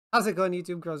How's it going,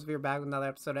 YouTube? Grosbeer back with another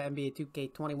episode of NBA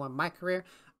 2K21 My Career.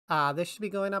 This should be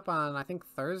going up on, I think,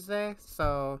 Thursday.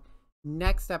 So,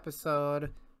 next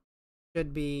episode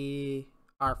should be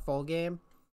our full game.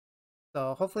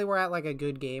 So, hopefully we're at, like, a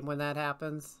good game when that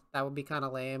happens. That would be kind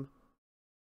of lame.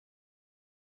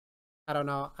 I don't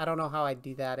know how I'd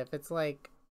do that. If it's,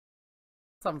 like,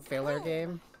 some filler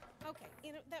game. Okay,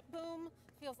 you know, that boom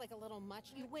feels like a little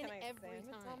much. You win every time.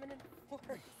 Well,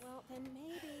 then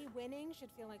maybe winning should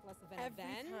feel like less of an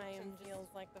event. Every time feels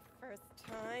like the first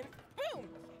time. Boom!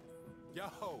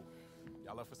 Yo,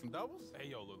 y'all up for some doubles? Hey,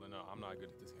 yo, Lula, no, I'm not good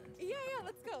at this game. Yeah,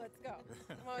 let's go.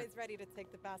 I'm always ready to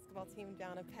take the basketball team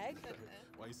down a peg.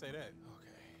 Why you say that?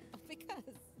 Okay. Because,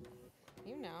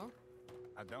 you know.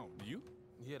 I don't. Do you?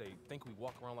 Yeah, they think we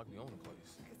walk around like we own the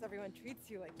place. Because everyone treats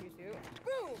you like you do.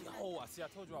 Boom! No, I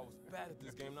told you I was bad at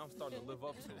this game. Now I'm starting to live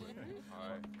up to it. All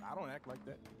right. I don't act like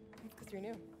that. It's because you're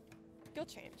new. You'll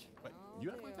change. Wait,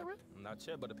 you act like that, right? Not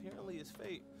yet, but apparently it's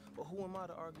fate. But who am I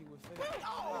to argue with fate?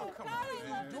 Oh, come God, on, I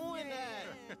man. love Doing that.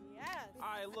 Yes. All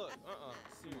right, look.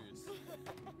 Serious.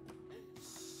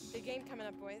 Big game coming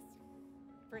up, boys.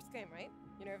 First game, right?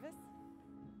 You nervous?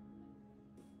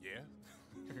 Yeah.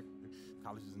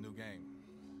 College is a new game.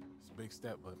 It's a big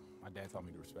step, but my dad taught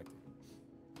me to respect it.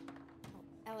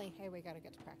 Oh, Ellie, hey, we gotta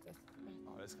get to practice.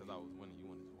 Oh, that's because I was winning. You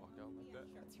wanted to walk out like that?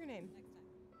 What's your name?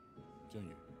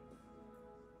 Junior.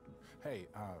 Hey,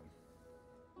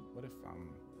 what if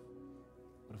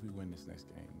we win this next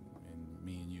game and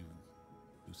me and you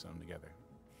do something together?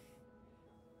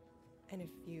 And if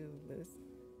you lose?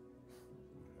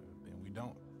 Then we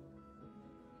don't.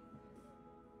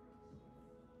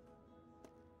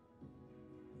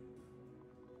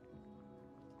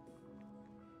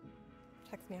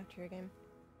 Text me after your game.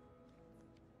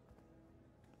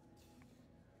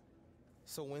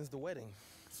 So when's the wedding?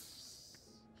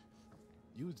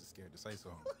 You was just scared to say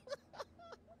so.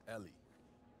 Ellie.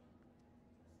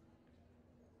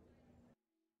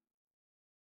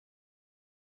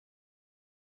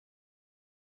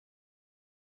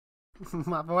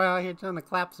 My boy out here trying to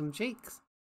clap some cheeks.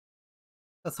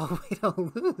 That's all we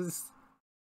don't lose.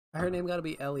 Her name gotta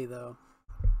be Ellie, though.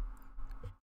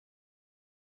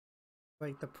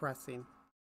 Like, depressing.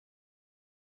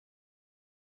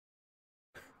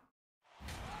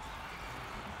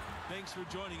 Thanks for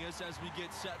joining us as we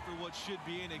get set for what should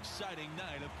be an exciting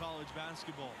night of college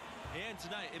basketball. And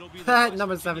tonight it'll be the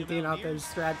Number 17 out there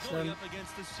stretching going up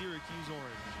against the Syracuse Orange.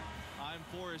 I'm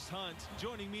Forrest Hunt.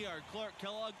 Joining me are Clark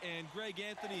Kellogg and Greg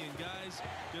Anthony. And guys,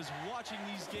 does watching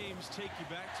these games take you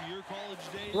back to your college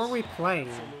days? What are we playing?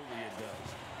 Absolutely it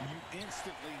does. You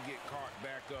instantly get caught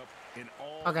back up in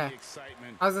all the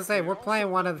excitement. I was gonna say, we're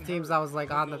playing one of the teams that was like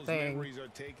on the thing. Memories are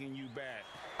taking you back.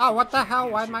 Oh, what the hell?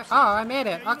 Why am I? Oh, I made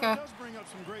it. Okay.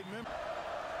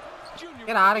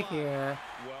 Get out of here.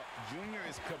 Well, Junior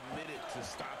is committed to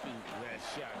stopping that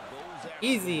shot. Goes after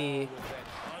Easy. the ball with that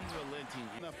unrelenting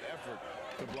enough effort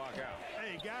to block out.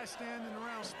 Hey, guys standing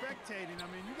around spectating. I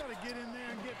mean, you got to get in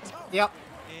there and get tough. Yep.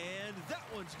 And that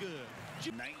one's good.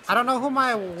 I don't know who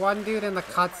my one dude in the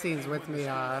cutscenes with me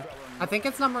are. I think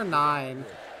it's number 9.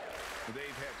 They've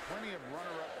had plenty of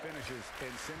runner-up finishes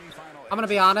in semifinal. I'm gonna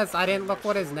be honest, I didn't look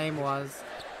what his name was.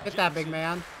 Hit that, big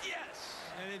man. Yes!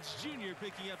 And it's Junior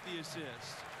picking up the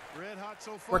assist. Red hot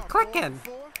so far. We're clicking.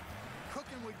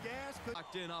 Cooking with gas.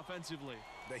 Locked in offensively.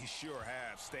 They sure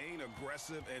have. Staying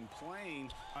aggressive and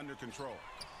playing under control.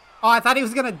 Oh, I thought he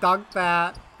was gonna dunk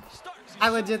that. Starks his I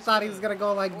legit shot. thought he was gonna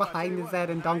go like behind his head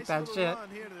and dunk that shit.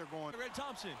 Red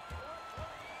Thompson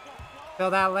Fill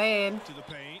that lane. to the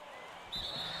paint.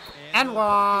 And He's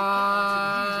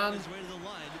on one. his way to the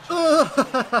line to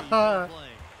try to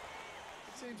play.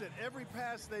 It seems that every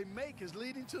pass they make is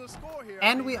leading to a score here.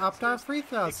 And we upped our free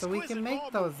throws, so we can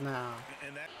make those now.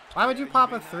 Why would you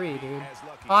pop a 3, dude?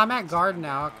 Oh, I'm at guard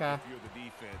now. Okay.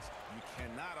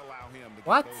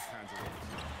 What?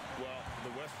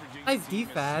 Nice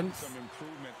defense.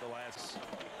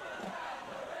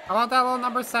 I want that little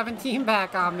number 17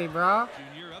 back on me, bro.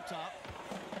 Junior up top.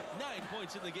 9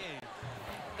 points in the game.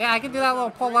 Yeah, I can do that little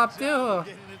pull up too.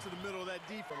 Getting into the middle of that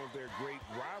defense. Some of their great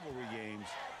rivalry games,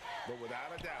 but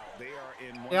without a doubt, they are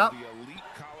in one Yep. of the elite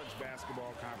college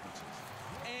basketball conferences.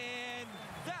 And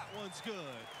that one's good.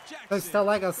 Jackson. There's still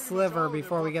like a sliver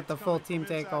before we get the full team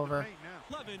takeover.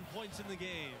 11 points in the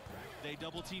game. They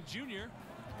double team Junior.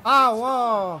 Oh,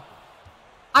 whoa.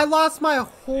 I lost my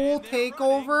whole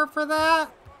takeover for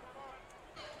that?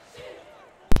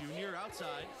 Junior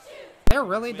outside. They're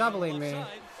really doubling me. Left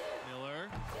side. Miller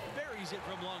buries it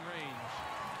from long range.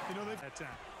 You know, that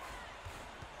time.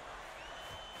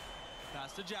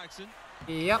 Pass to Jackson.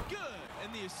 Yep. Good.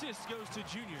 And the assist goes to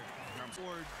Junior.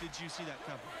 Or did you see that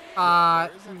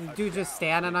coming? Dude just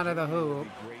standing under the hoop.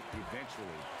 Great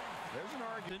eventually. There's an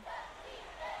argument.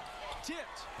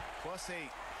 Tipped. +8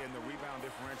 in the rebound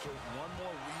differential. One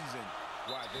more reason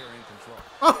why they're in control.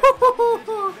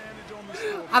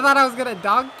 I thought I was gonna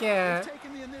dunk it. They've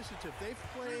taken the initiative. They've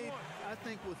played, I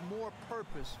think, with more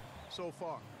purpose so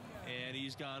far. And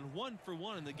he's gone 1 for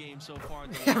 1 in the game so far.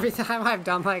 Every time I've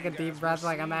done like a deep breath,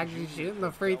 like I'm actually shooting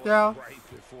the free throw,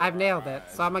 I've nailed it.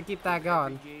 So I'm gonna keep that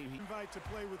going. Invite to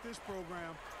play with this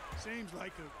program seems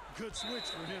like a good switch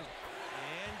for him.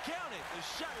 And count it. The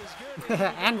shot is good.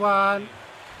 And one.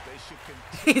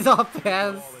 He's all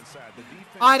pissed.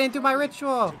 Oh, I didn't do my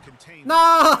ritual.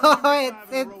 No,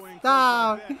 it's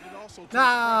no,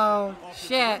 no,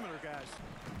 shit.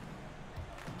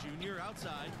 Junior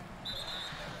outside.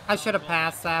 I should have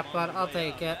passed that, but I'll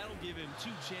take it. That'll give him 2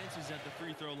 chances at the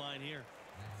free throw line here.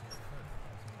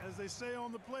 As they say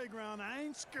on the playground, I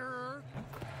ain't scared.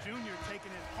 Junior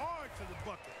taking it hard to the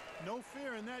bucket. No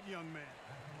fear in that young man.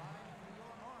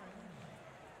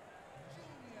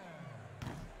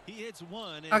 He hits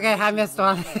one. Okay, I missed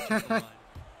one.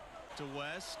 To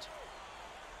West.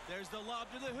 There's the lob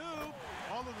to the hoop.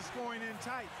 All of the scoring in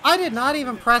tight. I did not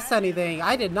even press anything.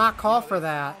 I did not call for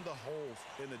that. The holes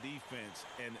in the defense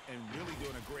and really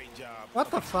doing a great job.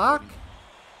 What the fuck?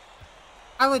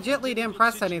 I legitly didn't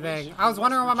press anything. I was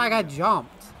wondering why my guy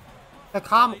jumped. The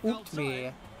comm ooped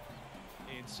me.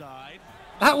 Inside.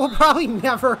 That will probably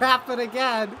never happen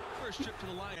again. First trip to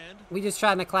the line end. We just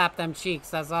trying to clap them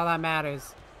cheeks. That's all that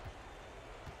matters.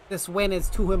 This win is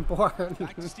too important.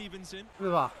 Back to Stevenson.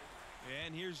 Ugh.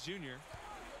 And here's Junior.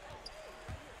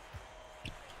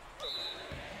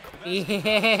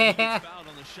 Yeah. Fouled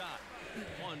on the shot.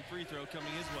 1 free throw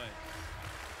coming his way.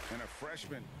 And a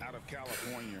freshman out of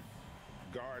California,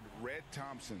 guard Red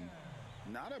Thompson.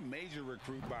 Not a major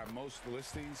recruit by most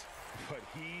listings, but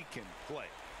he can play.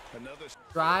 Another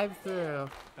Drive through.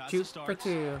 Pass Shoot to for Starks.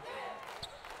 2.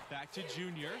 Back to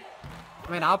Junior.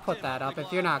 I mean, I'll put that up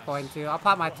if you're not going to. I'll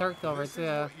pop my Turk over This is too.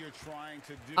 what you're trying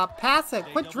to do. Pass it.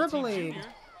 They Quit double team dribbling. Junior.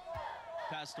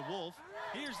 Pass to Wolf.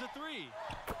 Here's the 3.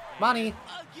 Money.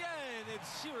 Again, it's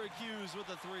Syracuse with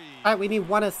a 3. All right, we need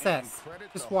 1 And assist.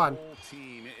 credit Just the 1. whole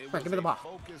team. It Right, was give me the a ball.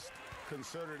 focused,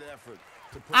 concerted effort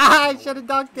to put Ah, I the should have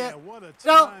dunked Yeah, it. what a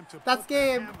No, time to that's put the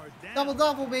game. hammer down. Double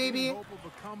double, baby. Hope of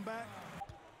a comeback.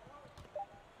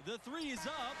 The 3 is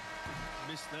up.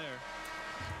 Missed there.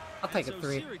 I'll take a So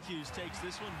 3. Syracuse takes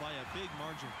this one by a big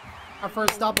margin. Our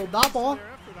first double double. Their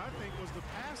effort, I think, was the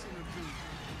passing of Junior.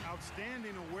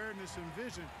 Outstanding awareness and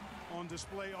vision on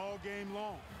display all game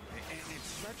long. And it's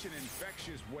such an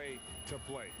infectious way to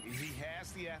play. He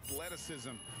has the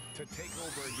athleticism to take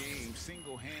over a game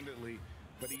single-handedly,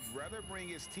 but he'd rather bring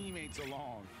his teammates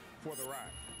along for the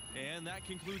ride. And that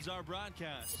concludes our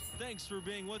broadcast. Thanks for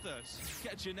being with us.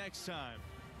 Catch you next time.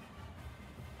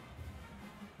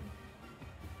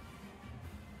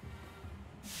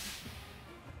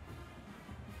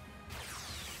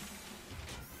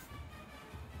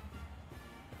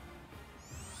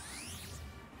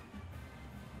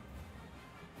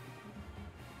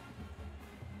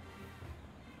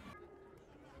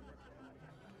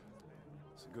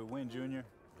 It's a good win, Junior.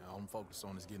 All I'm focused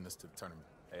on is getting us to the tournament.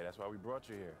 Hey, that's why we brought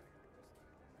you here.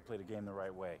 Play the game the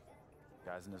right way.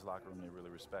 Guys in this locker room, they really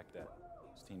respect that.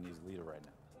 This team needs a leader right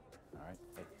now. All right?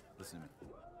 Hey, listen to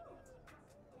me.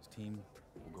 This team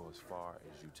will go as far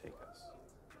as you take us.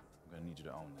 I'm gonna need you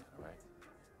to own that, all right?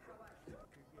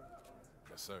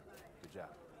 Yes, sir. Good job.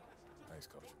 Thanks,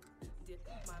 Coach.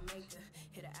 My maker,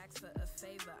 here to ask for a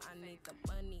favor. I need the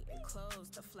money and clothes,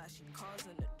 the flashy cars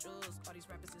and the jewels. All these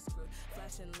rappers is screwed,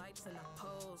 flashing lights and I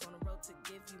pose. On the road to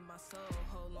give you my soul.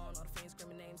 Hold on, all the fans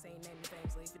screaming names, ain't naming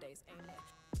names. Leave for days, ain't it?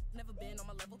 Never been on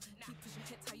my level. Keep pushing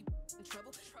hits, how you in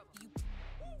trouble? You,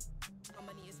 my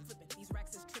money is flipping, these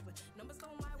racks is tripping. Numbers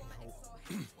don't lie when my ex saw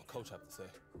him. What Coach have to say?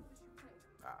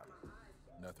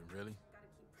 Nothing really.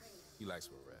 He likes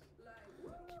where we're at.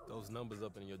 Keep those numbers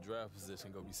up in your draft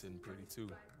position, go be sitting pretty too,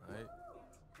 all right?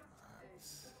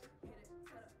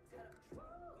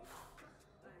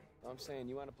 I'm saying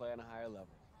you want to play on a higher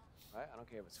level, right? I don't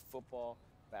care if it's football,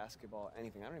 basketball,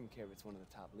 anything. I don't even care if it's one of the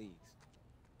top leagues.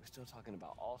 We're still talking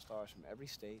about all-stars from every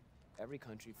state, every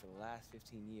country for the last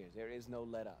 15 years. There is no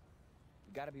let up.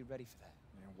 You got to be ready for that.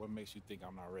 Man, what makes you think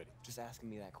I'm not ready? Just asking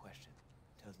me that question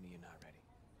tells me you're not ready.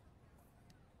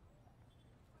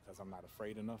 Because I'm not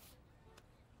afraid enough?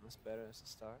 That's better. That's a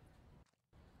start.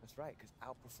 That's right, because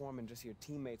outperforming just your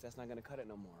teammates, that's not going to cut it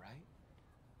no more, right?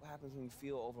 What happens when you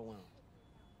feel overwhelmed?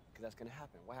 Because that's going to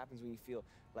happen. What happens when you feel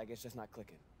like it's just not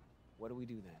clicking? What do we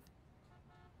do then?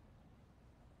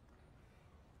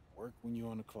 Work when you're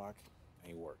on the clock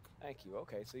ain't work. Thank you.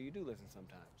 Okay, so you do listen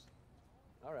sometimes.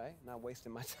 All right, not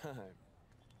wasting my time.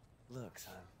 Look,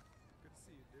 son. Good to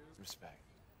see you, dude. Respect.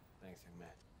 Thanks, young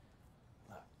man.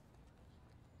 Look,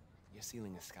 your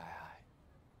ceiling is sky high.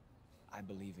 I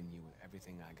believe in you with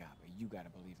everything I got, but you gotta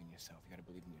believe in yourself. You gotta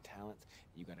believe in your talents.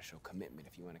 You gotta show commitment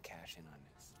if you want to cash in on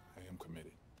this. I am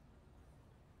committed.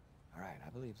 All right, I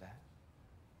believe that.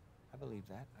 I believe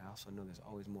that. I also know there's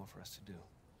always more for us to do.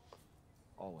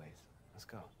 Always. Let's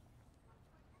go.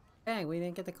 Dang, we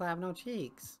didn't get to clap no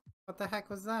cheeks. What the heck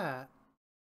was that?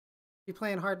 She's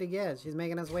playing hard to get. She's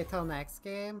making us wait till next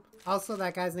game. Also,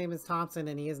 that guy's name is Thompson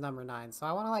and he is number 9. So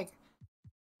I want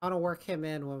to work him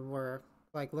in when we're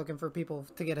like looking for people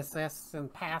to get assists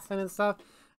and passing and stuff.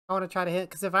 I want to try to hit,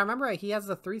 because if I remember right, he has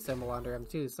the 3 symbol under him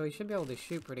too, so he should be able to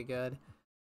shoot pretty good.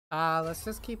 Let's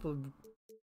just keep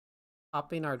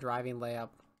upping our driving layup.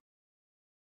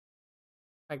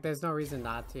 Like, there's no reason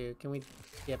not to. Can we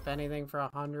skip anything for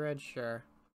 100? Sure.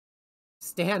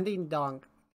 Standing dunk.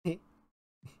 We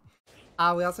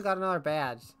also got another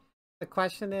badge. The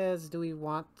question is, do we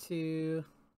want to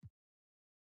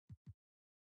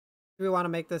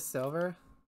make this silver?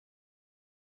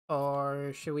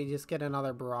 Or should we just get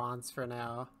another bronze for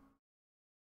now?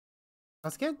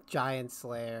 Let's get Giant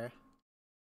Slayer.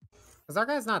 Because our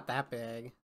guy's not that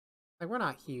big. Like, we're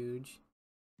not huge.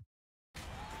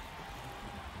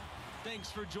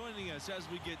 Thanks for joining us as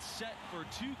we get set for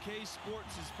 2K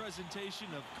Sports' presentation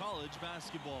of college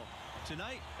basketball.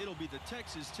 Tonight, it'll be the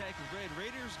Texas Tech Red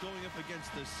Raiders going up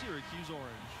against the Syracuse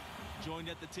Orange. Joined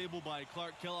at the table by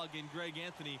Clark Kellogg and Greg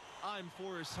Anthony, I'm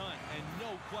Forrest Hunt, and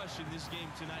no question this game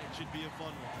tonight should be a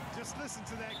fun one. Just listen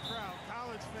to that crowd.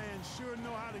 College fans sure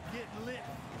know how to get lit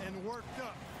and worked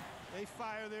up. They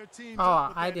fire their teams.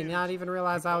 Oh, I did not even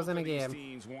realize I was in a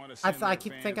game. I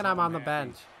keep thinking I'm on the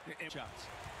bench. Shots.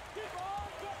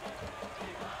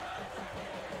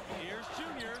 Here's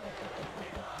Junior.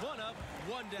 One up,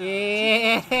 one down.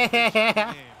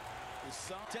 Yeah.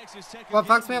 Texas Tech. What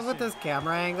fucks me up with this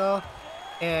camera angle?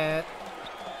 Here's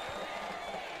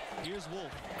Wolf.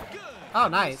 Good. Oh,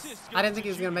 nice. I didn't think he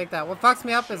was gonna make that. What fucks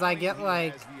me up is I get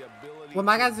like, when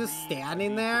my guy's just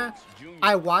standing there,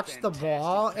 I watch the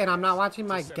ball and I'm not watching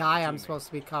my guy I'm supposed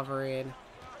to be covering.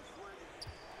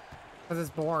 Because it's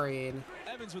boring.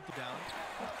 Evans with the down.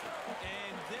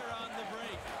 And they're on the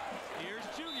break. Here's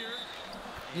Junior.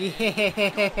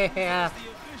 Yeah.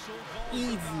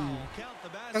 Easy.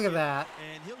 Look at that.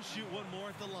 And he'll shoot one more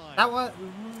at the line. That was.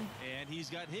 And he's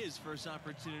got his first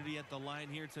opportunity at the line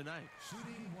here tonight.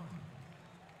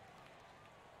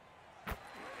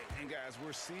 And guys,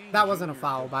 we're seeing that wasn't a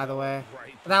foul, by the way.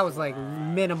 That was like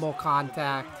minimal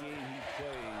contact.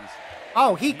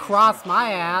 Oh, he crossed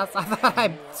my ass. I thought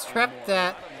I stripped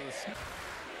it.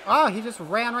 Oh, he just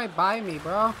ran right by me,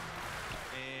 bro.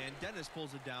 And Dennis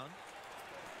pulls it down.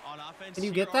 On offense, can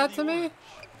you get that to me?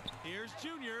 Here's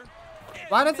Junior.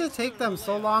 Why does it take them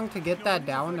so long to get that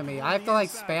down to me? I have to like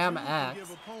spam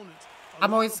X.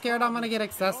 I'm always scared I'm gonna get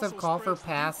excessive call for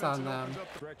pass on them.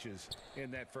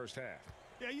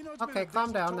 Okay,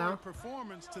 calm down now.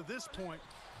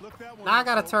 Now I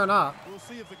gotta turn up.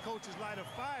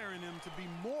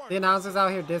 The announcers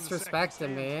out here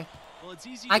disrespecting me.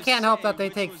 I can't help that they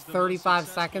take 35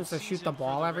 seconds to shoot the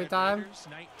ball every time.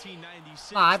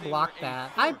 Oh, I blocked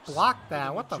that. I blocked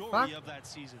that. What the fuck?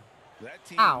 That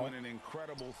team Ow. won an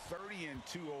incredible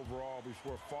 30-2 overall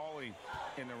before falling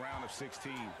in the round of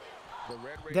 16. The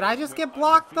Red Raiders did I just get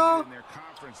blocked though? in their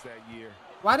conference that year.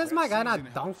 Why does my guy season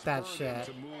not dunk that shit?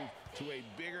 to move to a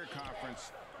bigger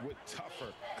conference with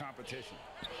tougher competition.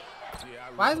 Yeah,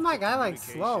 Why is my guy like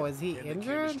slow? Is he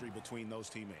injured? Between those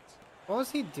teammates. What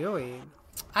was he doing?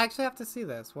 I actually have to see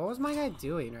this. What was my guy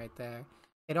doing right there?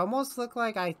 It almost looked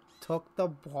like I took the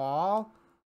ball.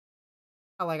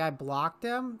 Like I blocked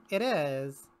him. It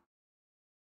is.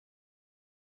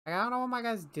 Like, I don't know what my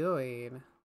guy's doing.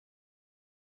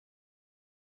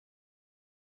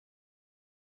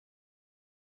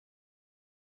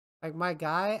 Like my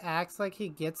guy acts like he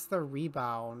gets the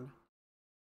rebound.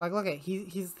 Like look at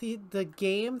the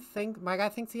game my guy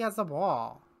thinks he has the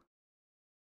ball.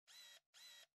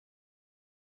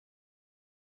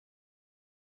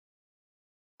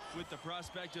 With the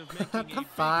prospect of making a big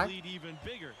lead even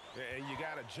bigger. And you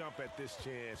got to jump at this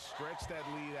chance. Stretch that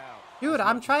lead out. Dude,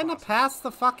 I'm trying to pass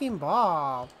the fucking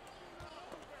ball.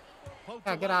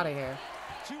 Yeah, get out of here.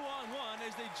 2-on-1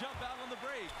 as they jump out on the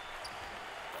break.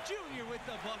 Junior with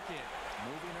the bucket.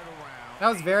 Moving it around. That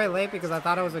was very late because I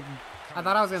thought I was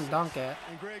gonna dunk it.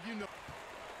 And Greg, you know.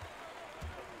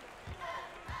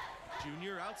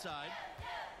 Junior outside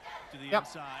to the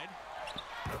inside.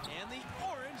 And the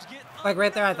Orange get Like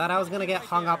right there, I thought I was gonna get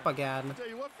hung up again. Tell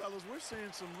you what, fellas, we're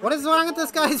seeing some What is wrong with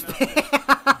this guy's pants?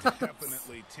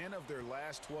 Definitely 10 of their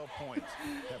last 12 points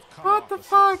have come What off the assists.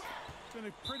 fuck? It's been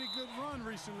a pretty good run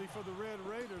recently for the Red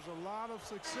Raiders. A lot of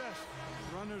success.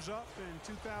 Runners up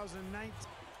in 2019.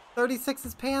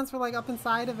 36's pants were like up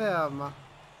inside of him.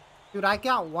 Dude, I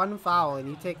got one foul and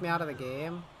you take me out of the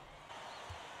game?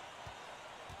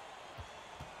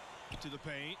 to the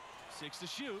paint. 6 to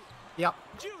shoot. Yep.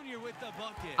 Junior with the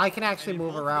bucket. I can actually And in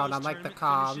move both of around those unlike the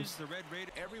tournament finishes, comms. the Red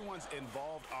Raiders. Everyone's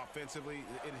involved offensively.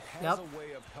 It has Yep. a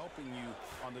way of helping you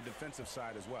on the defensive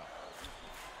side as well.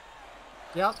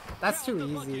 Yep, that's Count too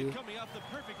the bucket easy. Coming off the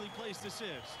perfectly placed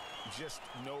assist. Just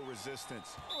no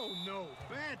resistance. Oh no,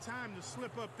 bad time to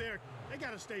slip up there. They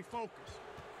got to stay focused.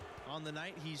 On the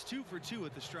night, he's 2 for 2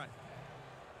 at the stripe.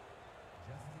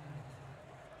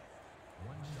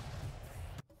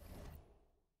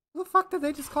 Who the fuck did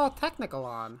they just call technical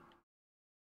on?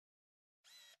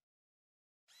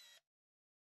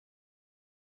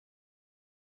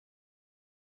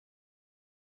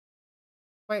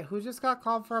 Wait, who just got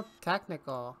called for a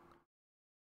technical?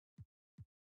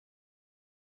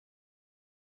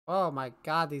 Oh my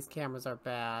god, these cameras are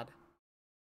bad.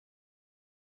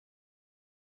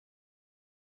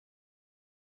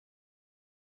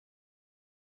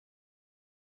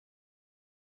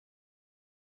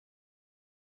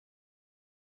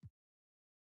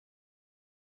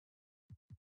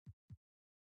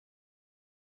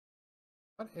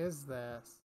 What is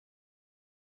this?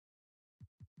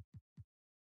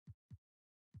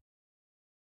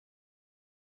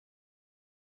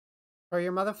 Or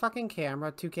your motherfucking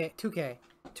camera, 2K,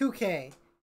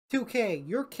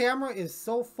 your camera is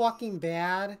so fucking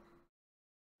bad.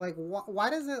 Like, why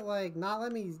does it, like, not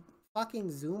let me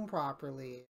fucking zoom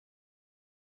properly?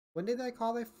 When did they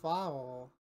call a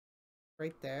foul?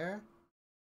 Right there?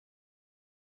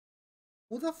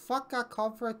 Who the fuck got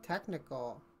called for a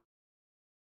technical?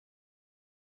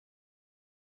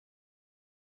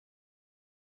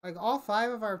 Like, all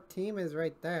 5 of our team is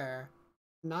right there.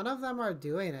 None of them are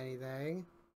doing anything.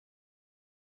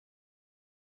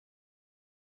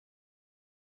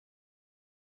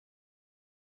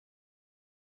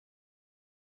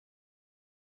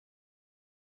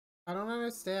 I don't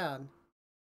understand.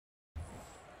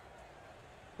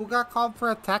 Who got called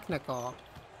for a technical?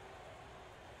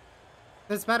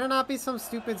 This better not be some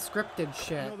stupid scripted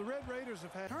shit. You know, the Red Raiders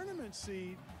have had tournament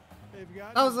seed. They've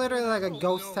got That was literally like a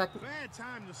ghost tech. Bad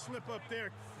time to slip up there.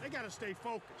 They got to stay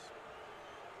focused.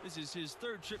 This is his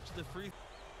 3rd trip to the free.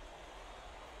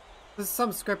 This is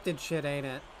some scripted shit, ain't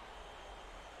it?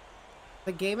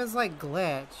 The game is like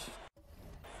glitch.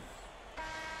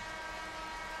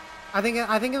 I think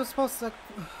it was supposed to.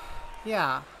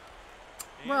 Yeah.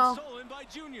 And Well, stolen by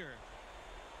Junior.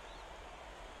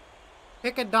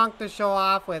 pick a dunk to show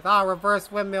off with. Ah,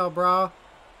 reverse windmill, bro.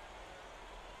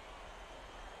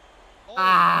 Oh,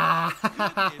 Ah. my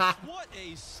goodness, what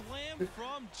a slam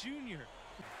from Junior.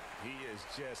 He is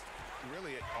just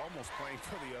really almost playing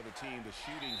for the other team. The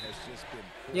shooting has just been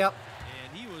poor. Yep.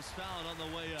 And he was fouled on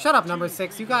the way up. Shut up, number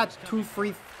 6. You got Two 2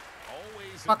 free.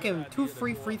 Always a Fucking good 2 idea to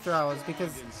free go free up throws strong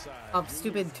because inside. of Junior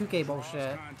stupid 2K draws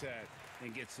bullshit. contact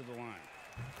and gets to the line.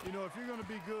 You know, if you're going to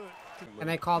be good. And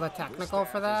they called a technical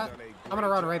for that? I'm gonna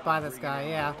run right by this guy,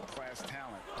 yeah.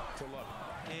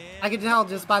 I could tell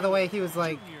just by the way he was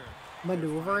like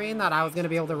maneuvering that I was gonna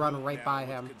be able to run right by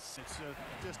him. It's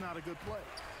just not a good play.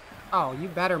 Oh, you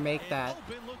better make that.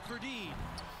 Open look for Dean.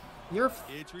 You're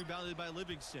It's rebounded by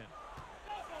Livingston.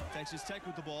 Texas Tech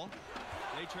with the ball.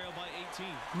 They trail by 18.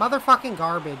 motherfucking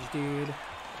garbage, dude.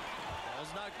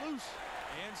 Ball's knocked loose.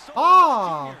 And stolen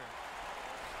Oh! by Junior.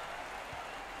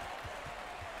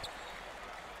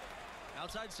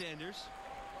 Outside Sanders.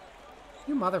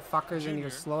 You motherfuckers in your Junior.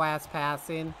 slow ass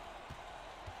passing.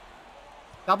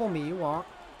 Double me, you won't.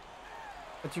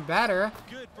 But you better.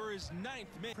 Good for his 9th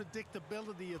minute.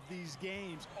 Predictability of these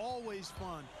games, always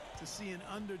fun to see an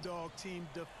underdog team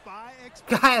defy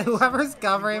Guy, whoever's and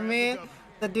covering grab me, the W.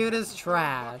 the dude is That's the third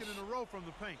trash. bucket in a row from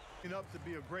the paint. Up to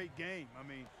be a great game. I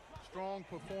mean, strong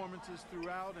performances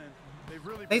throughout, and they've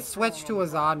really They been switched strong who on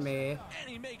was the on runs. me. And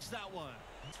he makes that one.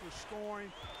 For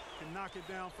scoring, can knock it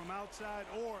down from outside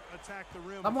or attack the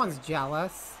rim. Someone's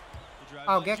jealous. The drive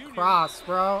Oh, by get Junior. crossed,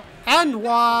 bro. And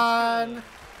one!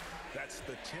 That's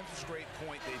the 10th straight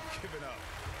point they've given up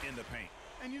in the paint.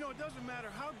 And you know, it doesn't matter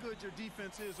how good your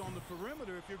defense is on the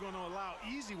perimeter if you're going to allow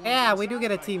easy ones. Yeah, we do inside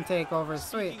get a like team that. takeover.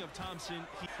 Sweet. Speaking of Thompson,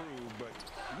 he True, but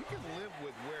you can live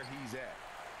with where he's at.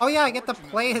 Oh yeah, I get to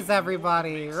Fortunately, play as Moore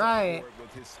everybody, makes up right. for it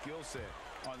with his skill set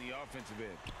on the offensive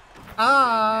end.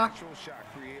 Ah. Natural shot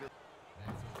creator.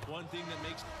 One thing that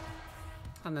makes...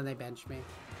 And then they bench me.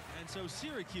 And so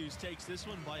Syracuse takes this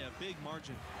one by a big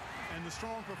margin. And the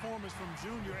strong performance from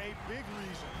Junior, a big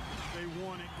reason they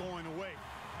won it going away.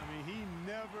 I mean, he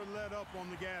never let up on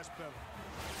the gas pedal.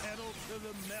 Pedal to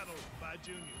the metal by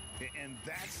Junior. And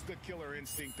that's the killer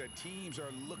instinct that teams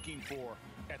are looking for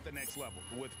at the next level.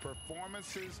 With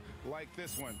performances like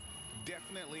this one,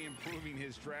 definitely improving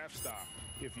his draft stock,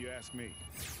 if you ask me.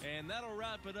 And that'll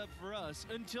wrap it up for us.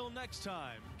 Until next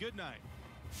time, good night.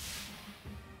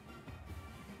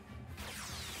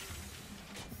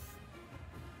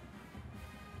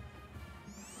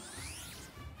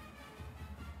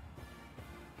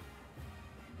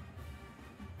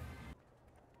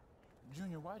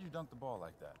 Junior, why'd you dunk the ball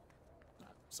like that? I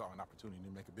saw an opportunity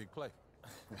to make a big play.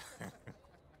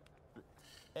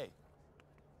 Hey,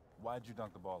 why'd you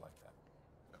dunk the ball like that?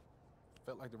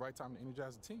 Felt like the right time to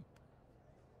energize the team.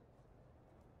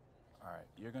 All right,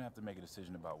 you're gonna have to make a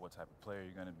decision about what type of player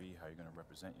you're gonna be, how you're gonna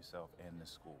represent yourself and this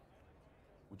school.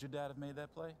 Would your dad have made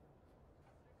that play?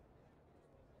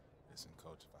 Listen,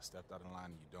 Coach, if I stepped out of line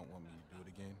and you don't want me to do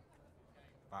it again,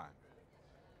 fine.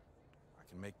 I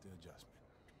can make the adjustment.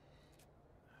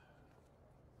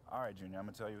 All right, Junior, I'm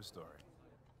gonna tell you a story.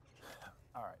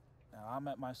 All right, now I'm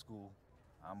at my school.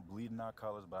 I'm bleeding our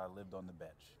colors, but I lived on the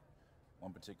bench.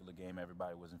 One particular game,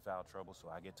 everybody was in foul trouble, so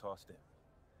I get tossed in.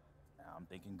 Now I'm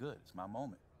thinking, good, it's my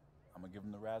moment. I'm gonna give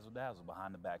him the razzle-dazzle,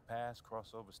 behind the back pass,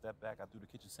 crossover, step back, I threw the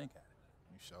kitchen sink at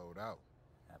it. You showed out.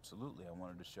 Absolutely, I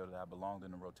wanted to show that I belonged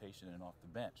in the rotation and off the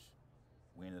bench.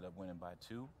 We ended up winning by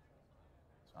 2,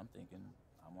 so I'm thinking,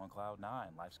 I'm on cloud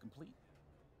 9, life's complete.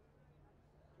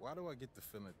 Why do I get the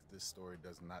feeling that this story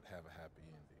does not have a happy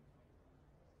ending?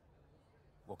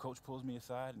 Well, Coach pulls me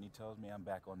aside and he tells me I'm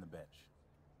back on the bench.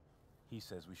 He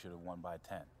says we should have won by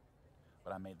 10,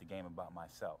 but I made the game about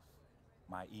myself,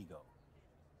 my ego.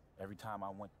 Every time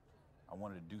I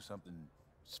wanted to do something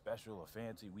special or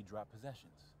fancy, we dropped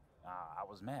possessions. I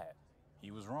was mad.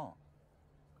 He was wrong.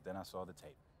 But then I saw the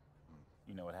tape.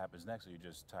 You know what happens next, or you're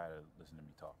just tired of listening to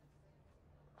me talk?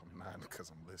 I'm not, because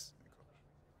I'm listening, Coach.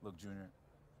 Look, Junior,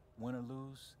 win or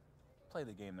lose, play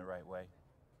the game the right way.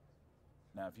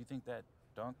 Now, if you think that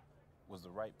dunk was the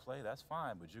right play, that's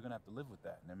fine, but you're gonna have to live with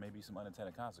that, and there may be some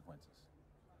unintended consequences.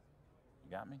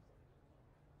 You got me?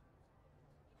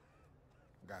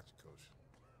 Got you, Coach.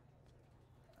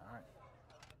 All right.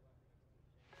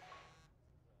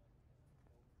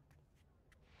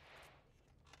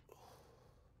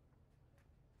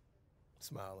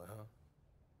 Smiling, huh?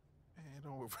 Man,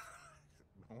 don't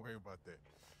worry about that.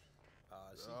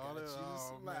 She got you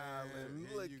smiling. Man.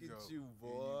 Look You at go. you, Here you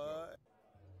boy.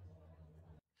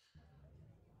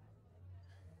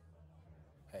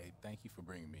 Hey, thank you for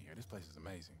bringing me here. This place is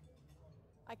amazing.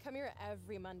 I come here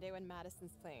every Monday when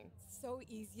Madison's playing. So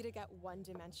easy to get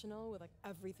one-dimensional with like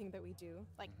everything that we do,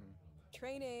 like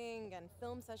training and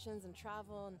film sessions and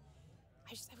travel. And I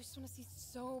just want to see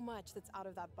so much that's out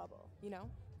of that bubble, you know?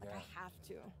 Like I have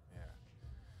to. Yeah.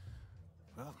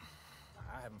 Well,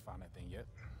 I haven't found that thing yet.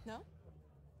 No?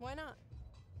 Why not?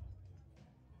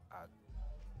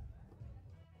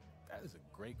 That is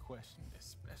a great question,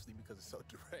 especially because it's so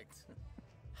direct.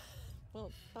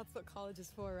 Well, that's what college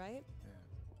is for, right? Yeah.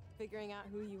 Figuring out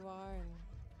who you are, and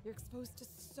you're exposed to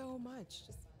so much,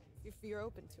 just if you're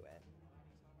open to it.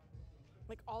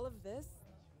 Like all of this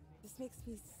makes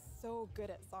me so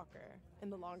good at soccer in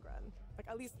the long run. Like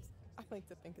at least I like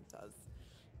to think it does.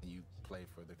 And you play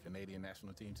for the Canadian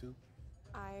national team too?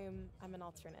 I'm an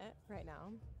alternate right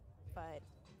now, but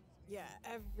yeah,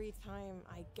 every time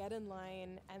I get in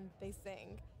line and they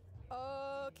sing,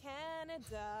 "Oh,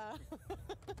 Canada,"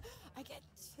 I get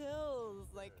chills.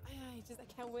 Like I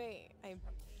can't wait.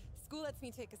 School lets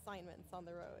me take assignments on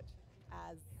the road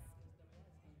as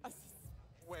a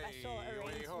special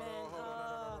arrangement. Hold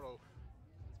on. No.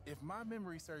 If my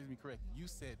memory serves me correct, you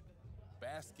said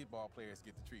basketball players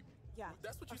get the treatment. Yeah.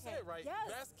 That's what you Okay. said, right? Yes.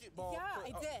 Basketball. Yeah,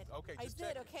 I did. Okay, I just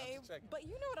did, checking. okay? I'm just checking. But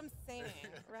you know what I'm saying,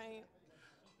 right?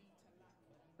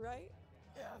 Right?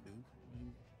 Yeah, I do. I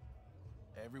mean,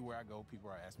 everywhere I go, people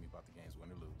are asking me about the games,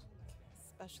 win or lose.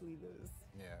 Especially lose.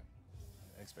 Yeah,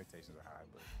 expectations are high,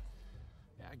 but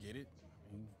yeah, I get it.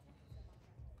 I mean,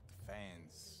 the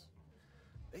fans,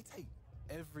 they take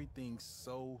everything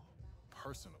so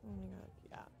personal. Oh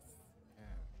my God, yes.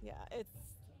 Yeah. Yeah,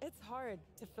 it's hard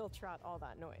to filter out all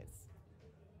that noise.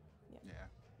 Yeah.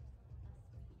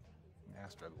 I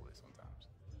struggle with it sometimes.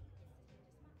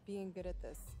 Being good at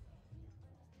this,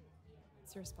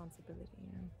 it's a responsibility,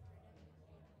 you know?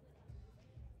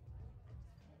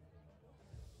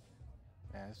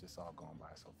 Yeah, it's just all going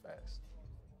by so fast.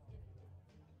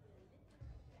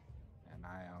 And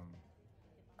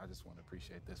I just want to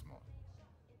appreciate this moment.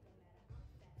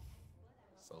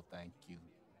 So thank you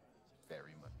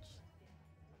very much.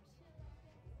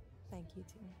 Thank you,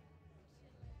 too.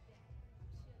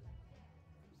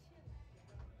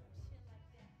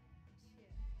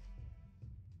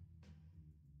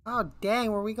 Oh,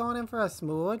 dang, were we going in for a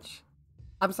smooch?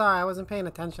 I'm sorry, I wasn't paying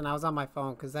attention. I was on my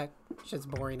phone because that shit's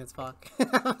boring as fuck.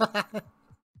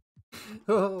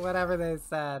 Whatever they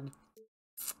said.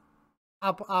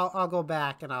 I'll go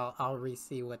back and I'll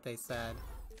re-see what they said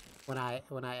when I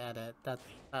edit.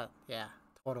 Yeah,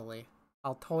 totally.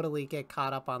 I'll totally get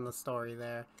caught up on the story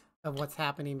there of what's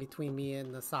happening between me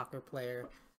and the soccer player.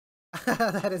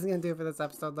 That is gonna do it for this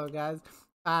episode though, guys.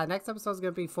 Next episode is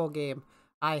gonna be full game.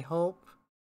 I hope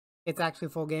it's actually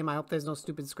full game. I hope there's no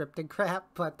stupid scripted crap.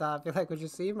 But if you like what you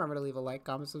see, remember to leave a like,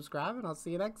 comment, subscribe, and I'll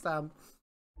see you next time.